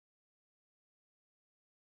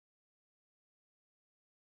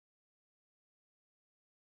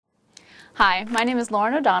Hi, my name is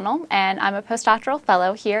Lauren O'Donnell, and I'm a postdoctoral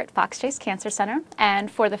fellow here at Fox Chase Cancer Center. And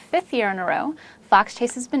for the 5th year in a row, Fox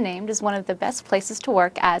Chase has been named as one of the best places to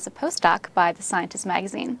work as a postdoc by The Scientist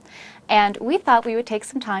magazine. And we thought we would take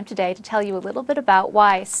some time today to tell you a little bit about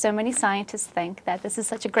why so many scientists think that this is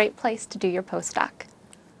such a great place to do your postdoc.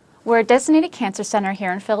 We're a designated cancer center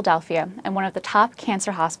here in Philadelphia and one of the top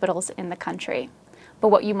cancer hospitals in the country. But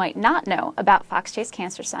what you might not know about Fox Chase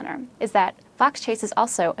Cancer Center is that Fox Chase is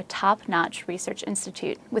also a top-notch research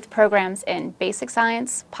institute with programs in basic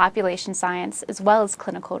science, population science, as well as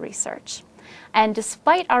clinical research. And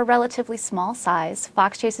despite our relatively small size,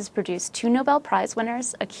 Fox Chase has produced 2 Nobel Prize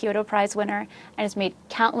winners, a Kyoto Prize winner, and has made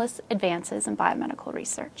countless advances in biomedical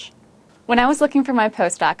research. When I was looking for my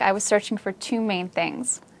postdoc, I was searching for 2 main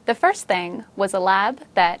things. The first thing was a lab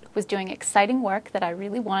that was doing exciting work that I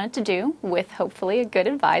really wanted to do with hopefully a good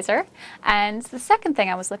advisor. And the second thing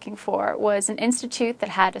I was looking for was an institute that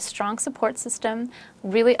had a strong support system,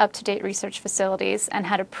 really up-to-date research facilities, and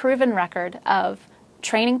had a proven record of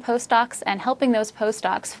training postdocs and helping those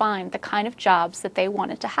postdocs find the kind of jobs that they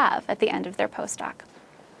wanted to have at the end of their postdoc.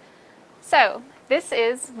 So, this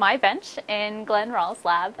is my bench in Glenn Rawls'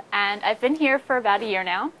 lab, and I've been here for about a year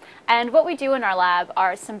now. And what we do in our lab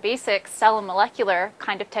are some basic cell and molecular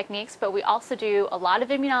kind of techniques, but we also do a lot of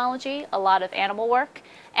immunology, a lot of animal work,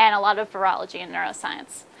 and a lot of virology and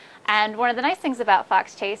neuroscience. And one of the nice things about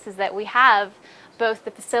Fox Chase is that we have both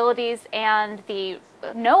the facilities and the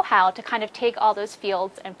know-how to kind of take all those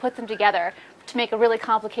fields and put them together to make a really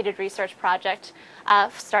complicated research project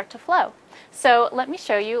start to flow. So let me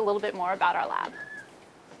show you a little bit more about our lab.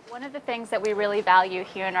 One of the things that we really value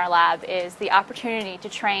here in our lab is the opportunity to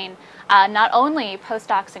train not only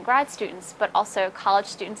postdocs and grad students, but also college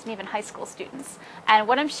students and even high school students. And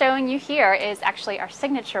what I'm showing you here is actually our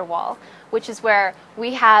signature wall, which is where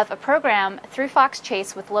we have a program through Fox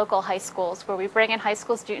Chase with local high schools where we bring in high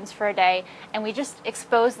school students for a day and we just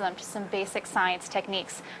expose them to some basic science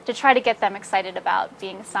techniques to try to get them excited about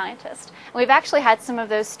being a scientist. And we've actually had some of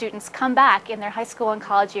those students come back in their high school and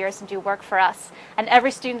college years and do work for us. And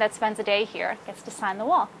every student that spends a day here gets to sign the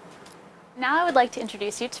wall. Now I would like to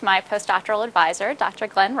introduce you to my postdoctoral advisor, Dr.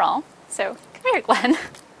 Glenn Rawls. So come here, Glenn.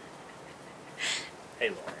 Hey,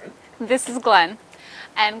 Lauren. This is Glenn.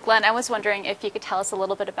 And Glenn, I was wondering if you could tell us a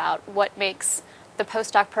little bit about what makes the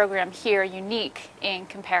postdoc program here unique in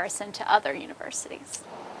comparison to other universities.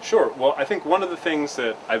 Sure. Well, I think one of the things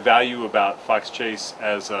that I value about Fox Chase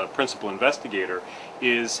as a principal investigator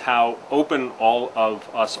is how open all of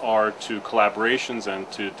us are to collaborations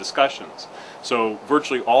and to discussions. So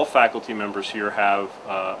virtually all faculty members here have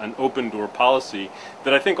an open door policy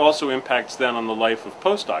that I think also impacts then on the life of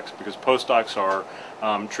postdocs, because postdocs are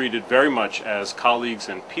treated very much as colleagues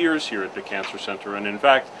and peers here at the Cancer Center, and in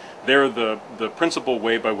fact they're the principal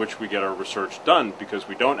way by which we get our research done, because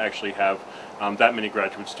we don't actually have that many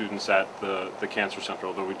graduate students at the Cancer Center,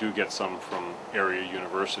 although we do get some from area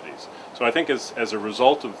universities. So I think as a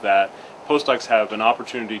result of that, postdocs have an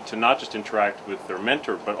opportunity to not just interact with their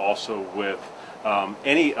mentor, but also with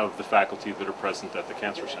any of the faculty that are present at the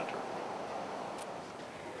Cancer Center.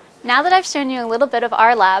 Now that I've shown you a little bit of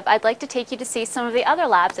our lab, I'd like to take you to see some of the other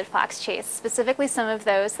labs at Fox Chase, specifically some of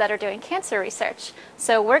those that are doing cancer research.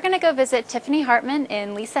 So we're going to go visit Tiffany Hartman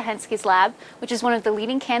in Lisa Henske's lab, which is one of the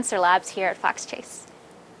leading cancer labs here at Fox Chase.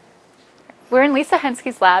 We're in Lisa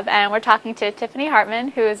Henske's lab, and we're talking to Tiffany Hartman,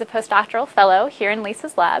 who is a postdoctoral fellow here in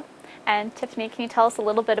Lisa's lab. And Tiffany, can you tell us a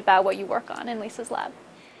little bit about what you work on in Lisa's lab?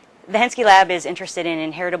 The Henske Lab is interested in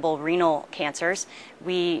inheritable renal cancers.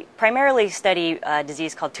 We primarily study a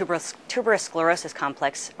disease called tuberous sclerosis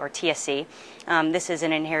complex, or TSC. This is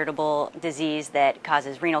an inheritable disease that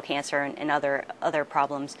causes renal cancer and other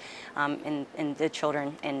problems in the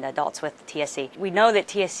children and adults with TSC. We know that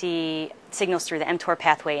TSC signals through the mTOR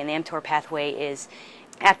pathway, and the mTOR pathway is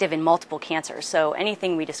active in multiple cancers. So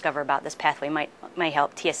anything we discover about this pathway might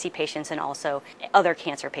help TSC patients and also other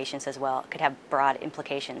cancer patients as well. It could have broad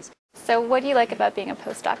implications. So what do you like about being a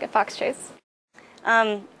postdoc at Fox Chase?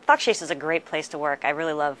 Fox Chase is a great place to work. I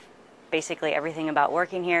really love basically everything about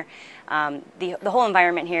working here. The whole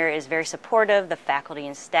environment here is very supportive. The faculty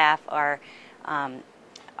and staff are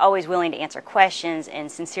always willing to answer questions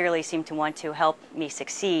and sincerely seem to want to help me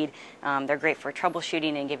succeed. They're great for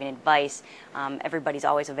troubleshooting and giving advice. Everybody's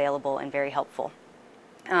always available and very helpful.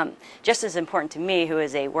 Just as important to me, who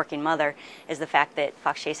is a working mother, is the fact that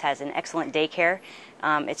Fox Chase has an excellent daycare.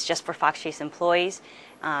 It's just for Fox Chase employees.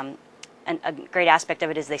 And a great aspect of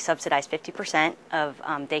it is they subsidize 50% of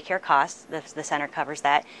daycare costs. The center covers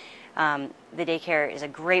that. The daycare is a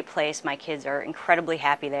great place. My kids are incredibly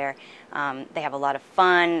happy there. They have a lot of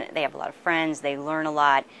fun. They have a lot of friends. They learn a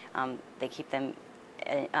lot. They keep them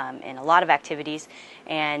in a lot of activities.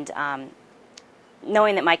 And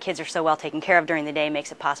knowing that my kids are so well taken care of during the day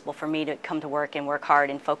makes it possible for me to come to work and work hard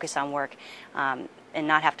and focus on work and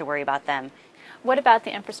not have to worry about them. What about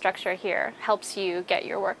the infrastructure here helps you get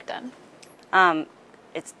your work done?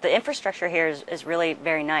 The infrastructure here is really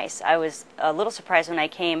very nice. I was a little surprised when I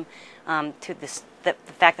came to the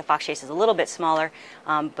fact that Fox Chase is a little bit smaller,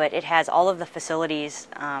 but it has all of the facilities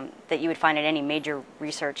that you would find at any major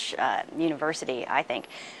research university, I think.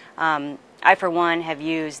 I, for one, have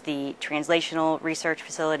used the translational research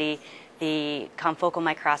facility, the confocal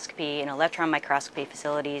microscopy and electron microscopy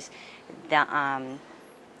facilities, the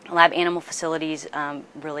lab animal facilities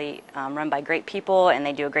really run by great people, and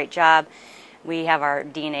they do a great job. We have our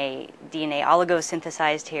DNA oligos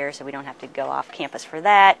synthesized here, so we don't have to go off campus for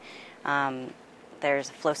that. There's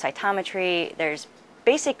flow cytometry. There's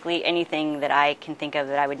basically anything that I can think of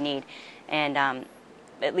that I would need. And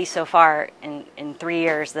at least so far, in 3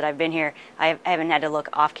 years that I've been here, I haven't had to look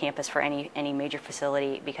off campus for any major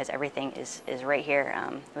facility because everything is right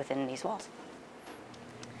here within these walls.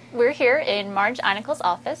 We're here in Marge Eineckel's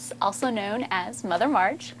office, also known as Mother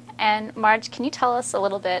Marge. And Marge, can you tell us a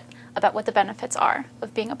little bit about what the benefits are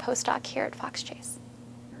of being a postdoc here at Fox Chase?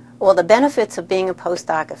 Well, the benefits of being a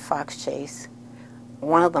postdoc at Fox Chase,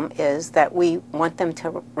 one of them is that we want them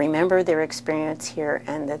to remember their experience here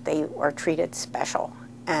and that they are treated special.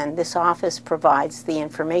 And this office provides the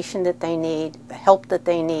information that they need, the help that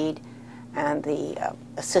they need, and the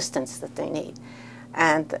assistance that they need.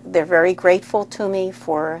 And they're very grateful to me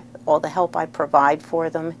for all the help I provide for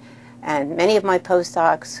them. And many of my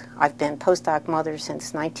postdocs, I've been postdoc mother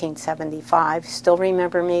since 1975, still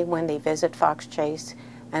remember me when they visit Fox Chase,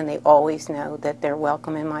 and they always know that they're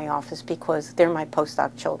welcome in my office because they're my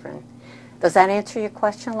postdoc children. Does that answer your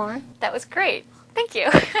question, Lauren? That was great. Thank you.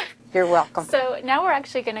 You're welcome. So now we're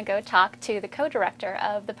actually going to go talk to the co-director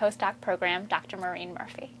of the postdoc program, Dr. Maureen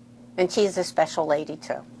Murphy. And she's a special lady,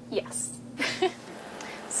 too. Yes.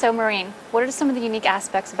 So Maureen, what are some of the unique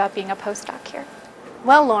aspects about being a postdoc here?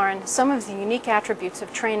 Well, Lauren, some of the unique attributes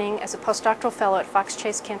of training as a postdoctoral fellow at Fox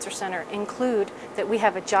Chase Cancer Center include that we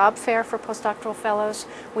have a job fair for postdoctoral fellows,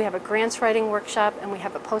 we have a grants writing workshop, and we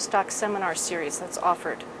have a postdoc seminar series that's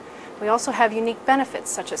offered. We also have unique benefits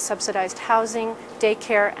such as subsidized housing,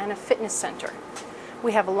 daycare, and a fitness center.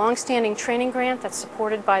 We have a long-standing training grant that's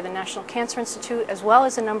supported by the National Cancer Institute, as well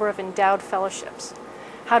as a number of endowed fellowships.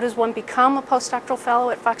 How does one become a postdoctoral fellow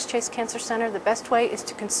at Fox Chase Cancer Center? The best way is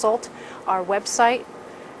to consult our website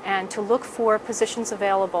and to look for positions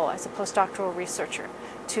available as a postdoctoral researcher,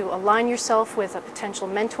 to align yourself with a potential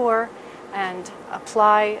mentor and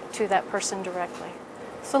apply to that person directly.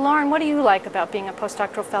 So Lauren, what do you like about being a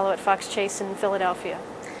postdoctoral fellow at Fox Chase in Philadelphia?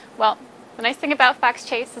 Well, the nice thing about Fox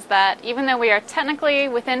Chase is that even though we are technically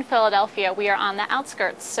within Philadelphia, we are on the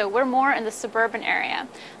outskirts, so we're more in the suburban area.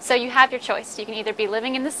 So you have your choice. You can either be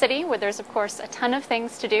living in the city, where there's of course a ton of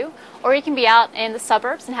things to do, or you can be out in the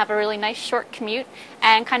suburbs and have a really nice short commute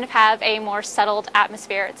and kind of have a more settled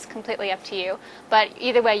atmosphere. It's completely up to you, but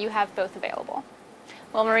either way you have both available.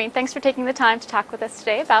 Well, Maureen, thanks for taking the time to talk with us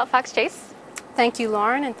today about Fox Chase. Thank you,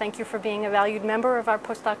 Lauren, and thank you for being a valued member of our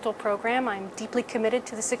postdoctoral program. I'm deeply committed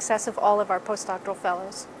to the success of all of our postdoctoral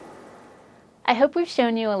fellows. I hope we've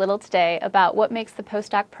shown you a little today about what makes the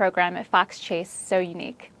postdoc program at Fox Chase so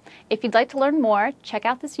unique. If you'd like to learn more, check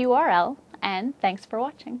out this URL, and thanks for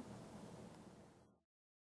watching.